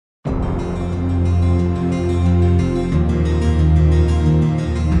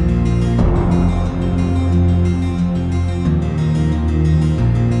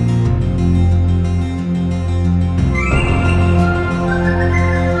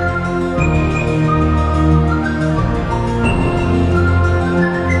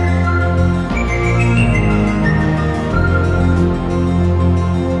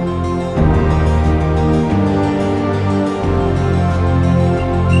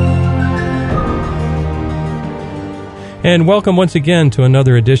And welcome once again to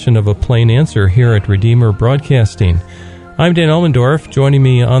another edition of A Plain Answer here at Redeemer Broadcasting. I'm Dan Elmendorf. Joining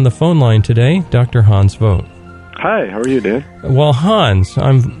me on the phone line today, Dr. Hans Vogt. Hi, how are you, Dan? Well, Hans,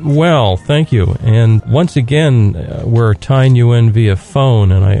 I'm well, thank you. And once again, we're tying you in via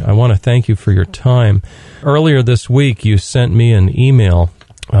phone, and I want to thank you for your time. Earlier this week, you sent me an email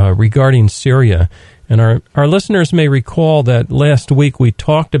regarding Syria, and our listeners may recall that last week we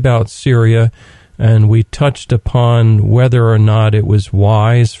talked about Syria, and we touched upon whether or not it was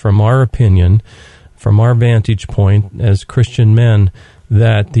wise, from our opinion, from our vantage point as Christian men,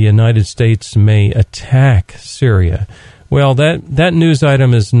 that the United States may attack Syria. Well, that news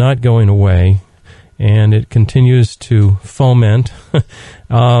item is not going away, and it continues to foment.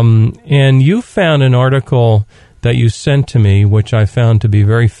 And you found an article that you sent to me, which I found to be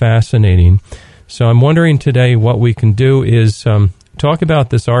very fascinating. So I'm wondering today what we can do is talk about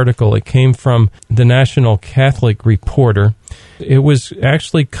this article. It came from the National Catholic Reporter. It was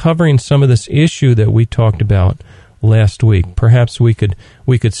actually covering some of this issue that we talked about last week. Perhaps we could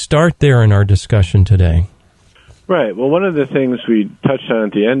start there in our discussion today. Right. Well, one of the things we touched on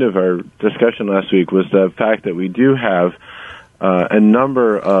at the end of our discussion last week was the fact that we do have a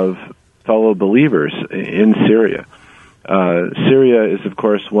number of fellow believers in Syria. Syria is, of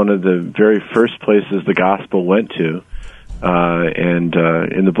course, one of the very first places the gospel went to. And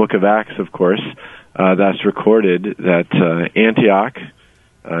in the book of Acts, of course, that's recorded that Antioch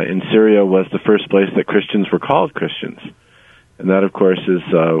in Syria was the first place that Christians were called Christians. And that, of course, is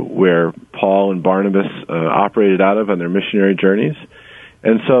where Paul and Barnabas operated out of on their missionary journeys.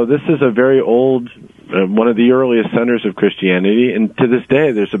 And so this is a very old, one of the earliest centers of Christianity. And to this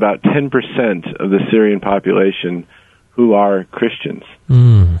day, there's about 10% of the Syrian population who are Christians.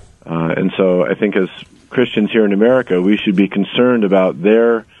 And so I think as Christians here in America, we should be concerned about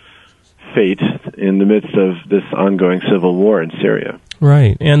their fate in the midst of this ongoing civil war in Syria.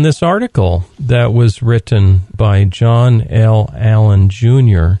 Right. And this article that was written by John L. Allen,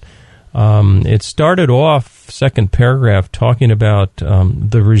 Jr., it started off, second paragraph, talking about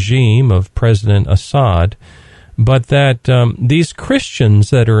the regime of President Assad, but that these Christians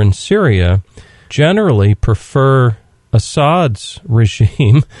that are in Syria generally prefer Assad's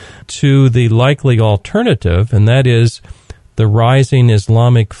regime to the likely alternative, and that is the rising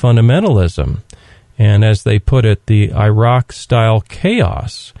Islamic fundamentalism, and as they put it, the Iraq-style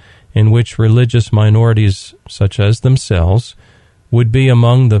chaos in which religious minorities such as themselves would be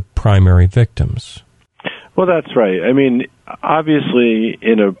among the primary victims. Well, that's right. I mean, obviously,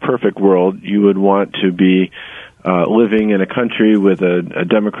 in a perfect world, you would want to be living in a country with a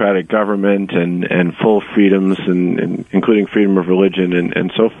democratic government and full freedoms, and including freedom of religion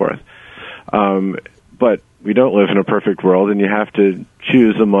and so forth. But we don't live in a perfect world, and you have to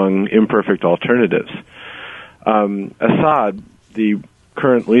choose among imperfect alternatives. Assad, the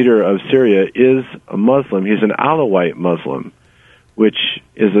current leader of Syria, is a Muslim. He's an Alawite Muslim, which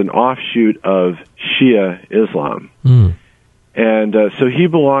is an offshoot of Shia Islam. And so he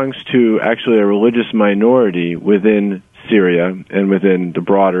belongs to actually a religious minority within Syria and within the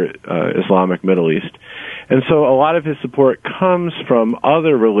broader Islamic Middle East. And so a lot of his support comes from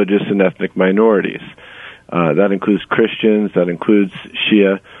other religious and ethnic minorities. That includes Christians, that includes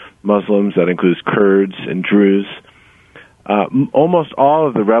Shia Muslims, that includes Kurds and Druze. Almost all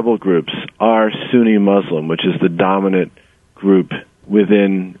of the rebel groups are Sunni Muslim, which is the dominant group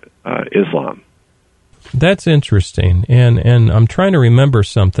within Islam. That's interesting, and I'm trying to remember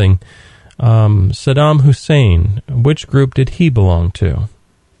something. Saddam Hussein, which group did he belong to?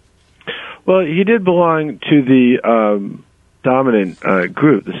 Well, he did belong to the dominant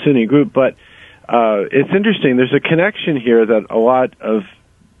group, the Sunni group, but it's interesting. There's a connection here that a lot of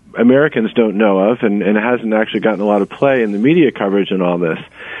Americans don't know of, and hasn't actually gotten a lot of play in the media coverage and all this.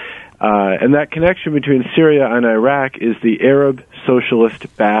 And that connection between Syria and Iraq is the Arab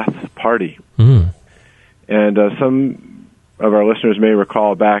Socialist Ba'ath Party. And some of our listeners may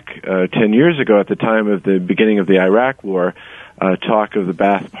recall back 10 years ago at the time of the beginning of the Iraq War, talk of the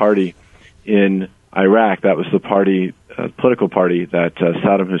Ba'ath Party in Iraq. That was the party, political party that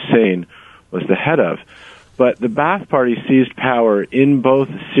Saddam Hussein was the head of. But the Ba'ath Party seized power in both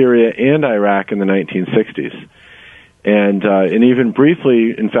Syria and Iraq in the 1960s. And even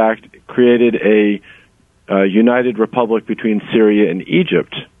briefly, in fact, created a united republic between Syria and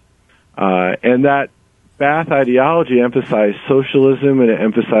Egypt. And that Ba'ath ideology emphasized socialism, and it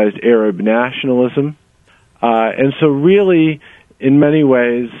emphasized Arab nationalism. And so really, in many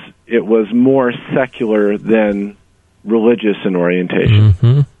ways, it was more secular than religious in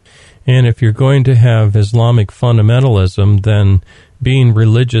orientation. And if you're going to have Islamic fundamentalism, then being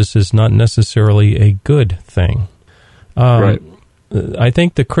religious is not necessarily a good thing. Right. I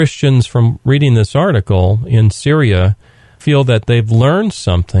think the Christians, from reading this article in Syria, feel that they've learned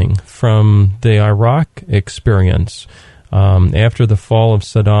something from the Iraq experience. After the fall of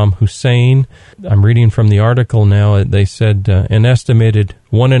Saddam Hussein, I'm reading from the article now, they said an estimated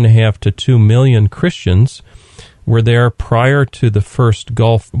 1.5 to 2 million Christians were there prior to the first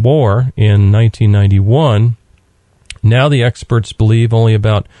Gulf War in 1991. Now the experts believe only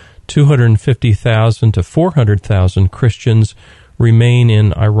about 250,000 to 400,000 Christians remain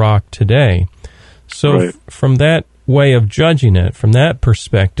in Iraq today. So Right. From that way of judging it, from that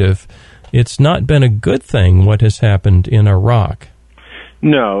perspective, it's not been a good thing what has happened in Iraq.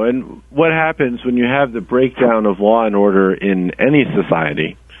 No, and what happens when you have the breakdown of law and order in any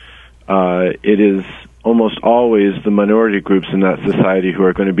society, it is almost always the minority groups in that society who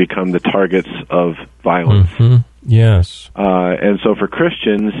are going to become the targets of violence. Mm-hmm. Yes. And so for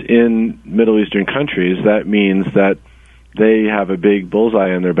Christians in Middle Eastern countries, that means that they have a big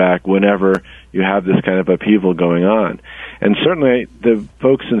bullseye on their back whenever you have this kind of upheaval going on. And certainly the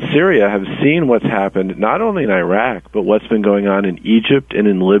folks in Syria have seen what's happened, not only in Iraq, but what's been going on in Egypt and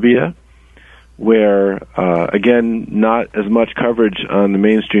in Libya, where, again, not as much coverage on the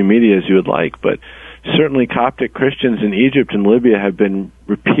mainstream media as you would like, but certainly Coptic Christians in Egypt and Libya have been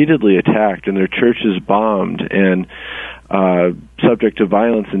repeatedly attacked and their churches bombed and subject to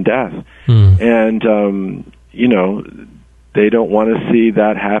violence and death. And, they don't want to see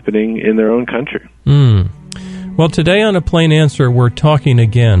that happening in their own country. Well, today on A Plain Answer, we're talking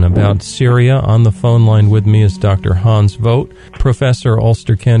again about Syria. On the phone line with me is Dr. Hans Vogt, professor,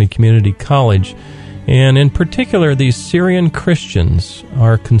 Ulster County Community College. And in particular, these Syrian Christians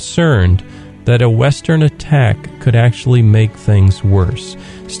are concerned that a Western attack could actually make things worse.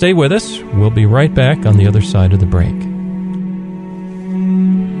 Stay with us. We'll be right back on the other side of the break.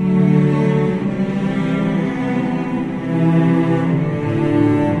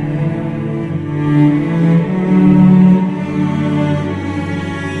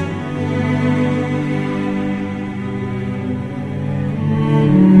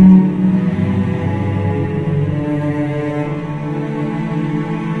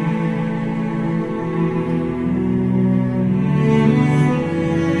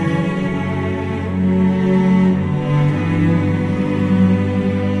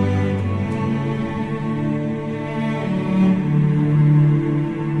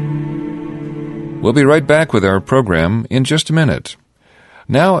 We'll be right back with our program in just a minute.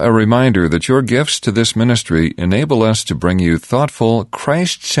 Now, a reminder that your gifts to this ministry enable us to bring you thoughtful,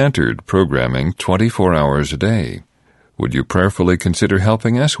 Christ-centered programming 24 hours a day. Would you prayerfully consider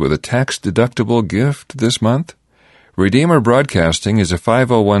helping us with a tax-deductible gift this month? Redeemer Broadcasting is a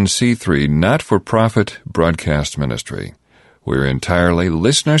 501c3 not-for-profit broadcast ministry. We're entirely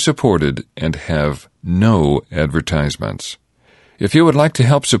listener-supported and have no advertisements. If you would like to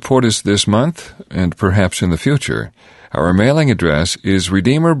help support us this month, and perhaps in the future, our mailing address is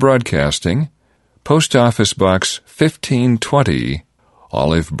Redeemer Broadcasting, Post Office Box 1520,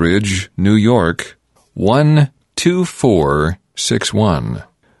 Olive Bridge, New York, 12461.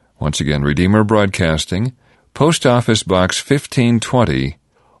 Once again, Redeemer Broadcasting, Post Office Box 1520,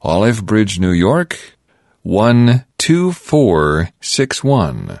 Olive Bridge, New York,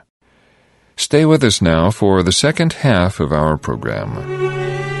 12461. Stay with us now for the second half of our program.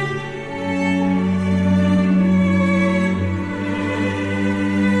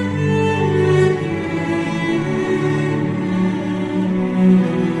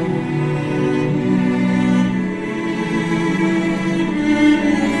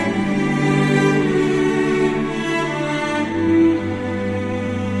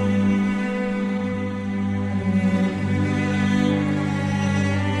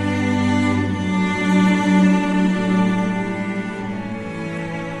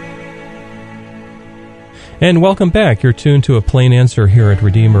 And welcome back. You're tuned to A Plain Answer here at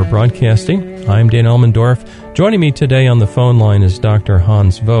Redeemer Broadcasting. I'm Dan Elmendorf. Joining me today on the phone line is Dr.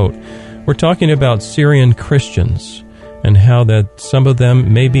 Hans Vogt. We're talking about Syrian Christians and how that some of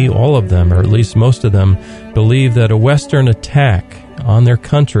them, maybe all of them, or at least most of them, believe that a Western attack on their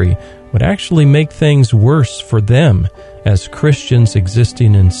country would actually make things worse for them as Christians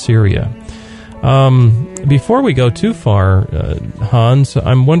existing in Syria. Before we go too far, Hans,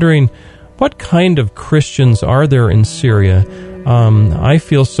 I'm wondering, what kind of Christians are there in Syria? I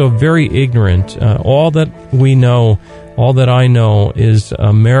feel so very ignorant. All that we know, all that I know is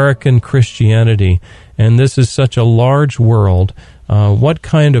American Christianity, and this is such a large world. What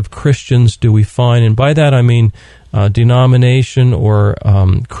kind of Christians do we find? And by that I mean denomination or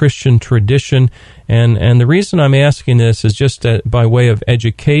Christian tradition. And the reason I'm asking this is just by way of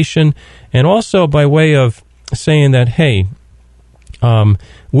education and also by way of saying that, hey,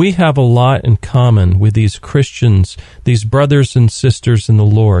 we have a lot in common with these Christians, these brothers and sisters in the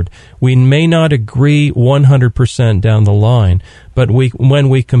Lord. We may not agree 100% down the line, but when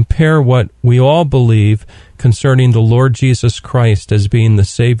we compare what we all believe concerning the Lord Jesus Christ as being the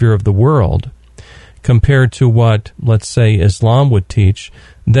Savior of the world, compared to what, let's say, Islam would teach,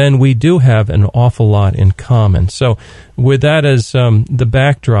 then we do have an awful lot in common. So with that as the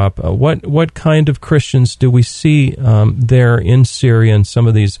backdrop, what kind of Christians do we see there in Syria and some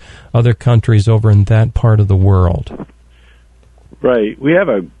of these other countries over in that part of the world? Right. We have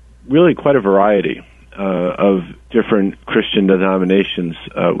really quite a variety of different Christian denominations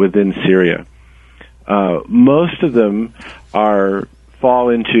within Syria. Most of them fall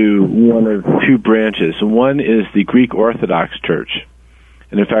into one of two branches. One is the Greek Orthodox Church.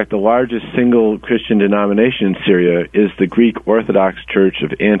 And in fact, the largest single Christian denomination in Syria is the Greek Orthodox Church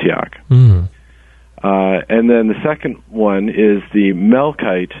of Antioch. And then the second one is the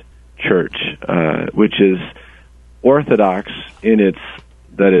Melkite Church, which is Orthodox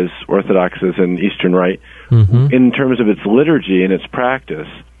that is, Orthodox as in Eastern Rite, in terms of its liturgy and its practice.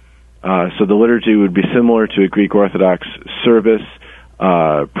 So the liturgy would be similar to a Greek Orthodox service.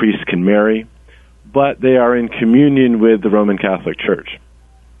 Priests can marry, but they are in communion with the Roman Catholic Church.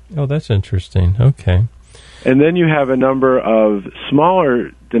 Oh, that's interesting. Okay. And then you have a number of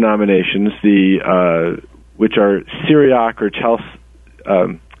smaller denominations, which are Syriac or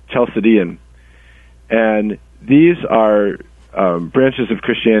Chalcedian. And these are branches of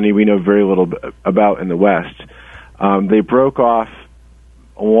Christianity we know very little about in the West. They broke off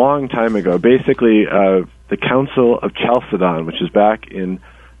a long time ago. Basically, the Council of Chalcedon, which is back in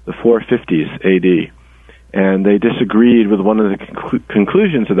the 450s A.D., and they disagreed with one of the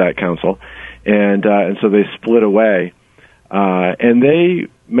conclusions of that council, and so they split away. And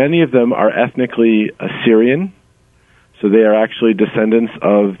many of them are ethnically Assyrian, so they are actually descendants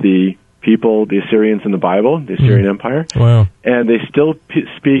of the people, the Assyrians in the Bible, the Assyrian Empire. Wow. And they still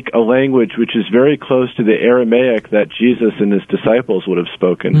speak a language which is very close to the Aramaic that Jesus and his disciples would have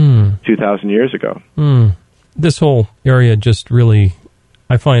spoken 2,000 years ago. This whole area just really,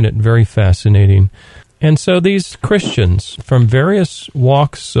 I find it very fascinating. And so these Christians from various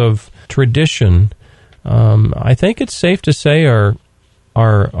walks of tradition, I think it's safe to say are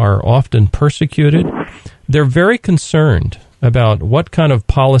often persecuted. They're very concerned about what kind of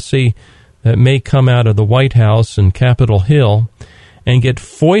policy that may come out of the White House and Capitol Hill and get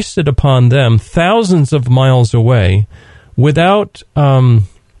foisted upon them thousands of miles away without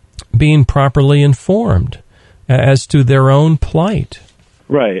being properly informed as to their own plight.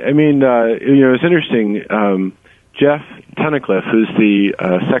 Right. I mean, it's interesting. Jeff Tunnicliffe, who's the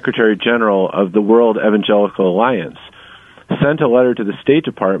Secretary General of the World Evangelical Alliance, sent a letter to the State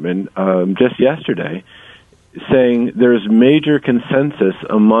Department just yesterday saying there's major consensus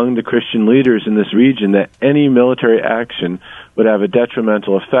among the Christian leaders in this region that any military action would have a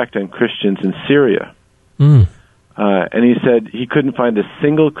detrimental effect on Christians in Syria. And he said he couldn't find a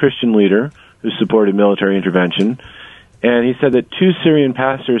single Christian leader who supported military intervention. And he said that 2 Syrian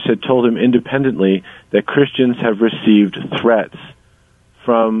pastors had told him independently that Christians have received threats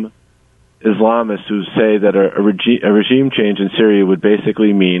from Islamists who say that a regime change in Syria would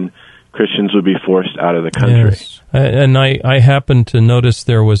basically mean Christians would be forced out of the country. Yes. And I happened to notice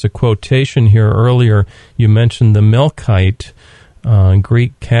there was a quotation here earlier. You mentioned the Melkite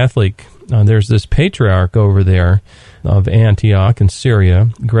Greek Catholic. There's this patriarch over there of Antioch in Syria,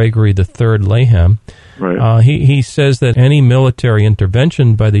 Gregory III Layham. Right. He says that any military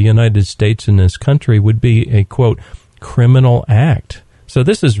intervention by the United States in this country would be a, quote, criminal act. So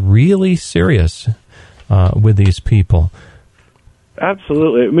this is really serious with these people.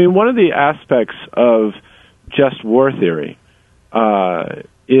 Absolutely. I mean, one of the aspects of just war theory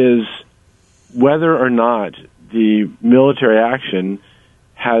is whether or not the military action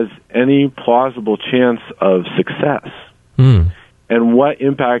has any plausible chance of success and what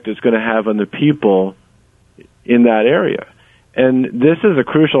impact it's going to have on the people in that area. And this is a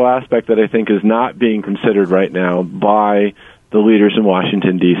crucial aspect that I think is not being considered right now by the leaders in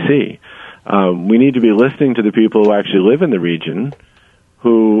Washington, D.C. We need to be listening to the people who actually live in the region,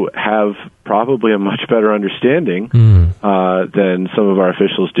 who have probably a much better understanding than some of our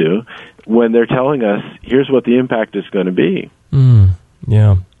officials do, when they're telling us, here's what the impact is going to be.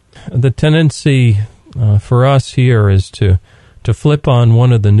 Yeah. The tendency for us here is to flip on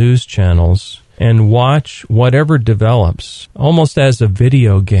one of the news channels and watch whatever develops, almost as a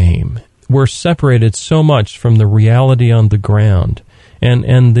video game. We're separated so much from the reality on the ground.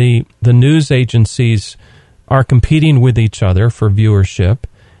 And the news agencies are competing with each other for viewership,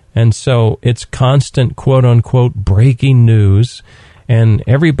 And so it's constant, quote-unquote, breaking news, and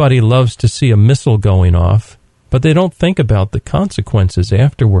everybody loves to see a missile going off, but they don't think about the consequences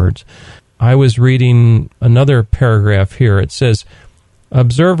afterwards. I was reading another paragraph here. It says,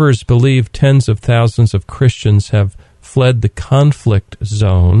 observers believe tens of thousands of Christians have fled the conflict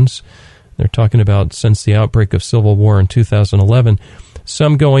zones. They're talking about since the outbreak of civil war in 2011,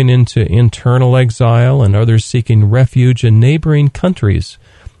 some going into internal exile and others seeking refuge in neighboring countries,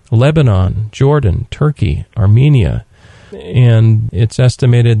 Lebanon, Jordan, Turkey, Armenia. And it's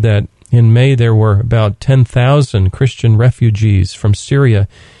estimated that in May there were about 10,000 Christian refugees from Syria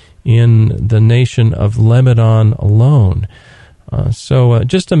in the nation of Lebanon alone. So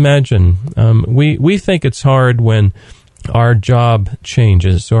just imagine, we think it's hard when our job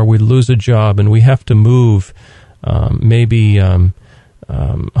changes or we lose a job and we have to move maybe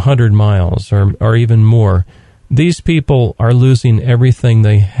 100 miles or even more. These people are losing everything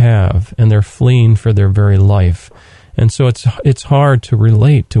they have and they're fleeing for their very life. And so it's hard to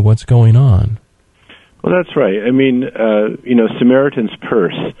relate to what's going on. Well, that's right. I mean, Samaritan's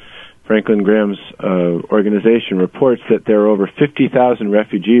Purse, Franklin Graham's organization, reports that there are over 50,000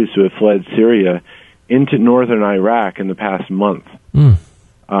 refugees who have fled Syria into northern Iraq in the past month.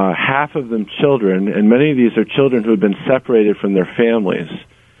 Half of them children, and many of these are children who have been separated from their families.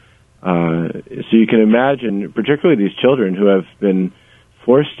 So you can imagine, particularly these children who have been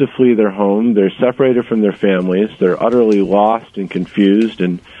forced to flee their home, they're separated from their families, they're utterly lost and confused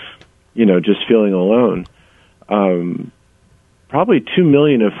and, just feeling alone. Probably 2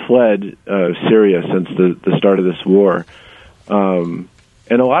 million have fled Syria since the start of this war.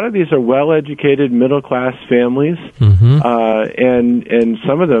 And a lot of these are well-educated, middle-class families, and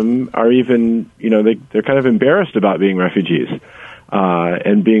some of them are even, they're kind of embarrassed about being refugees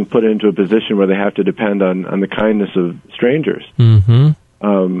and being put into a position where they have to depend on the kindness of strangers.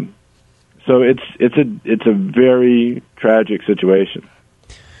 So it's a very tragic situation.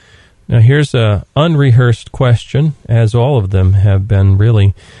 Now here's a unrehearsed question, as all of them have been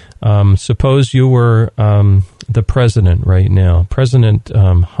really. Suppose you were the president right now, President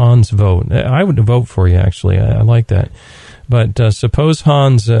Hans Vogt. I would vote for you, actually. I like that. But suppose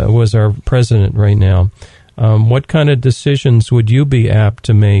Hans was our president right now. What kind of decisions would you be apt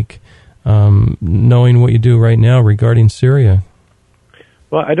to make, knowing what you do right now regarding Syria?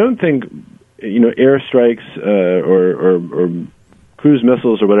 Well, I don't think airstrikes or cruise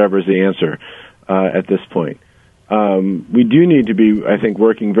missiles or whatever is the answer at this point. We do need to be, I think,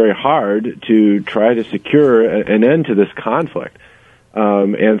 working very hard to try to secure an end to this conflict.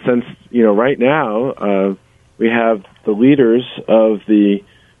 And since, right now we have the leaders of the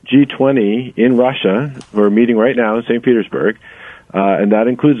G20 in Russia who are meeting right now in St. Petersburg, and that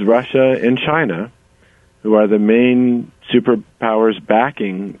includes Russia and China, who are the main superpowers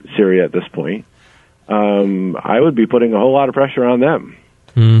backing Syria at this point. I would be putting a whole lot of pressure on them.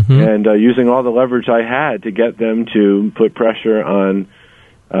 And using all the leverage I had to get them to put pressure on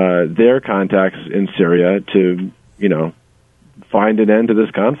their contacts in Syria to, find an end to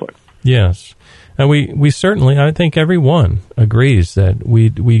this conflict. Yes. And we certainly, I think everyone agrees that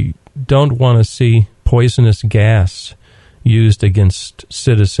we don't want to see poisonous gas used against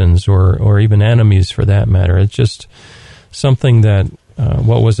citizens or even enemies for that matter. It's just something that,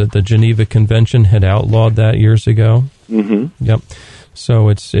 the Geneva Convention had outlawed that years ago. Yep. So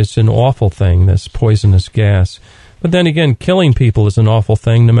it's an awful thing, this poisonous gas. But then again, killing people is an awful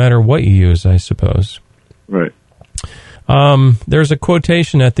thing no matter what you use, I suppose. Right. There's a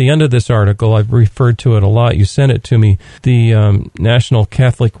quotation at the end of this article. I've referred to it a lot. You sent it to me. The National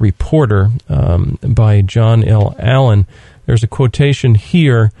Catholic Reporter by John L. Allen. There's a quotation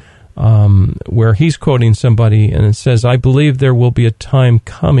here where he's quoting somebody, and it says, "I believe there will be a time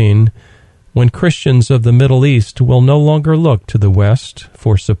coming when Christians of the Middle East will no longer look to the West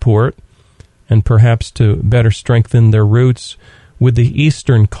for support and perhaps to better strengthen their roots with the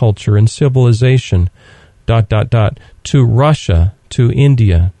Eastern culture and civilization, ... to Russia, to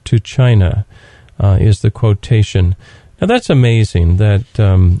India, to China," is the quotation. Now that's amazing that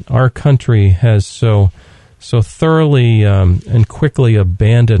our country has so thoroughly and quickly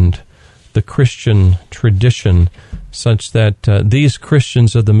abandoned the Christian tradition, such that these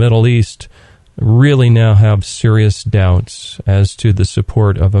Christians of the Middle East really now have serious doubts as to the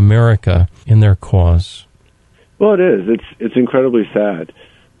support of America in their cause. Well, it is. It's incredibly sad.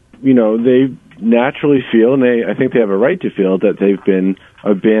 They naturally feel, and I think they have a right to feel, that they've been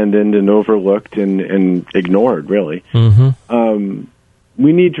abandoned and overlooked and ignored, really.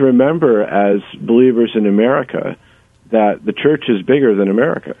 We need to remember, as believers in America, that the church is bigger than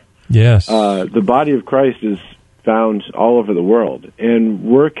America. Yes. The body of Christ is found all over the world, and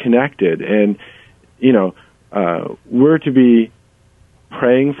we're connected, and we're to be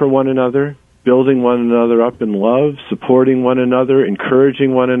praying for one another, building one another up in love, supporting one another,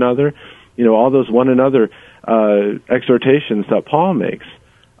 encouraging one another, all those one another exhortations that Paul makes.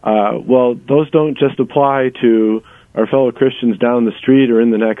 Well, those don't just apply to our fellow Christians down the street or in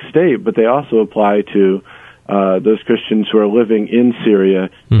the next state, but they also apply to those Christians who are living in Syria,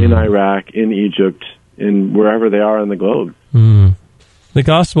 in Iraq, in Egypt, in wherever they are on the globe. The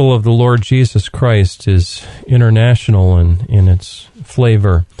gospel of the Lord Jesus Christ is international in its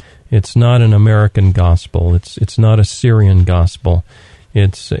flavor. It's not an American gospel. It's not a Syrian gospel.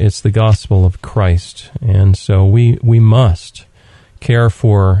 It's the gospel of Christ. And so we must care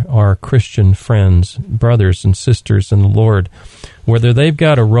for our Christian friends, brothers and sisters in the Lord, whether they've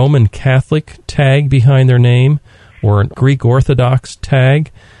got a Roman Catholic tag behind their name or a Greek Orthodox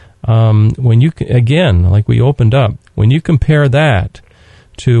tag. When you, again, like we opened up, when you compare that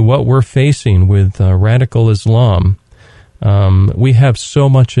to what we're facing with radical Islam, we have so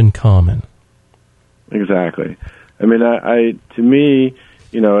much in common. Exactly. I mean, to me,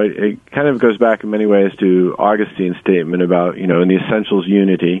 it kind of goes back in many ways to Augustine's statement about, in the essentials,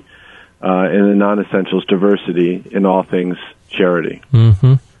 unity, in the non-essentials, diversity, in all things, charity.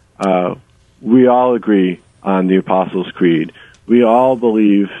 We all agree on the Apostles' Creed. We all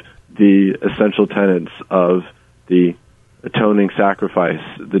believe the essential tenets of the atoning sacrifice,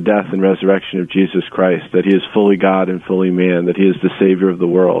 the death and resurrection of Jesus Christ, that he is fully God and fully man, that he is the Savior of the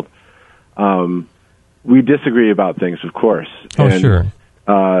world. We disagree about things, of course. Sure.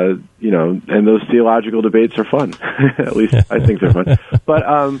 And those theological debates are fun. At least I think they're fun.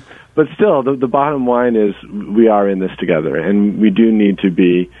 But still, the bottom line is we are in this together, and we do need to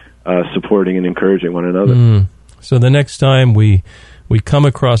be supporting and encouraging one another. So the next time we come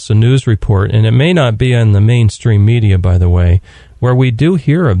across a news report, and it may not be in the mainstream media, by the way, where we do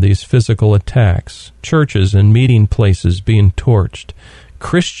hear of these physical attacks, churches and meeting places being torched,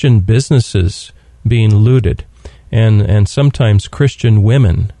 Christian businesses being looted, and sometimes Christian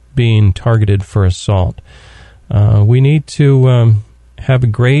women being targeted for assault. We need to have a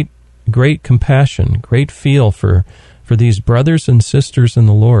great compassion, great feel for these brothers and sisters in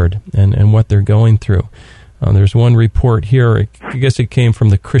the Lord and what they're going through. There's one report here, I guess it came from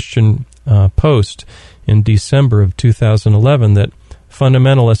the Christian Post in December of 2011, that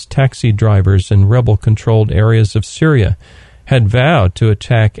fundamentalist taxi drivers in rebel-controlled areas of Syria had vowed to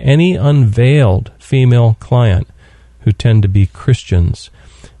attack any unveiled female client who tend to be Christians.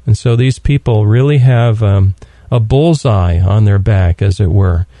 And so these people really have a bullseye on their back, as it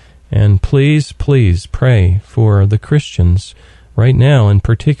were. And please, please pray for the Christians right now in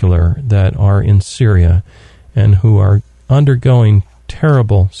particular that are in Syria and who are undergoing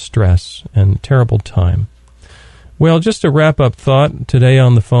terrible stress and terrible time. Well, just a wrap-up thought, today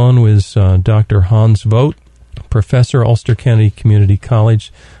on the phone was Dr. Hans Vogt, professor, Ulster County Community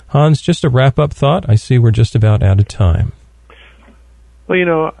College. Hans, just a wrap-up thought. I see we're just about out of time.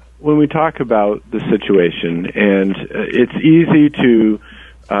 Well, when we talk about the situation, and it's easy to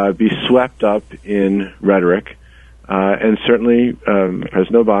be swept up in rhetoric, and certainly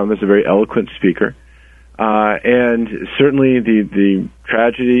President Obama is a very eloquent speaker, and certainly the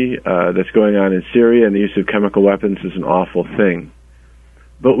tragedy that's going on in Syria and the use of chemical weapons is an awful thing.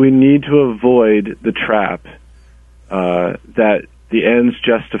 But we need to avoid the trap that the ends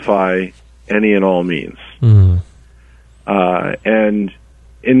justify any and all means. And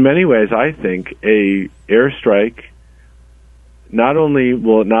in many ways, I think a airstrike not only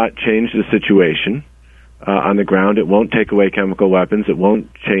will it not change the situation on the ground, it won't take away chemical weapons, it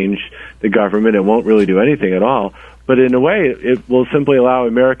won't change the government, it won't really do anything at all, but in a way, it will simply allow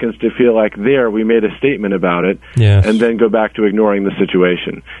Americans to feel like we made a statement about it, yes, and then go back to ignoring the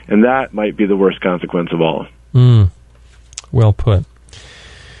situation. And that might be the worst consequence of all. Well put.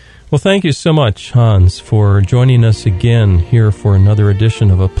 Well, thank you so much, Hans, for joining us again here for another edition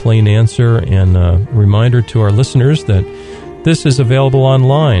of A Plain Answer, and a reminder to our listeners that this is available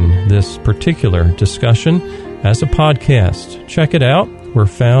online, this particular discussion, as a podcast. Check it out. We're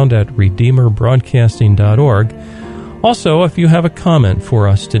found at redeemerbroadcasting.org. Also, if you have a comment for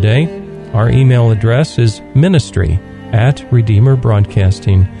us today, our email address is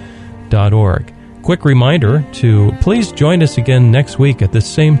ministry@redeemerbroadcasting.org. Quick reminder to please join us again next week at the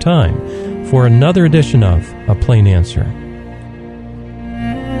same time for another edition of A Plain Answer.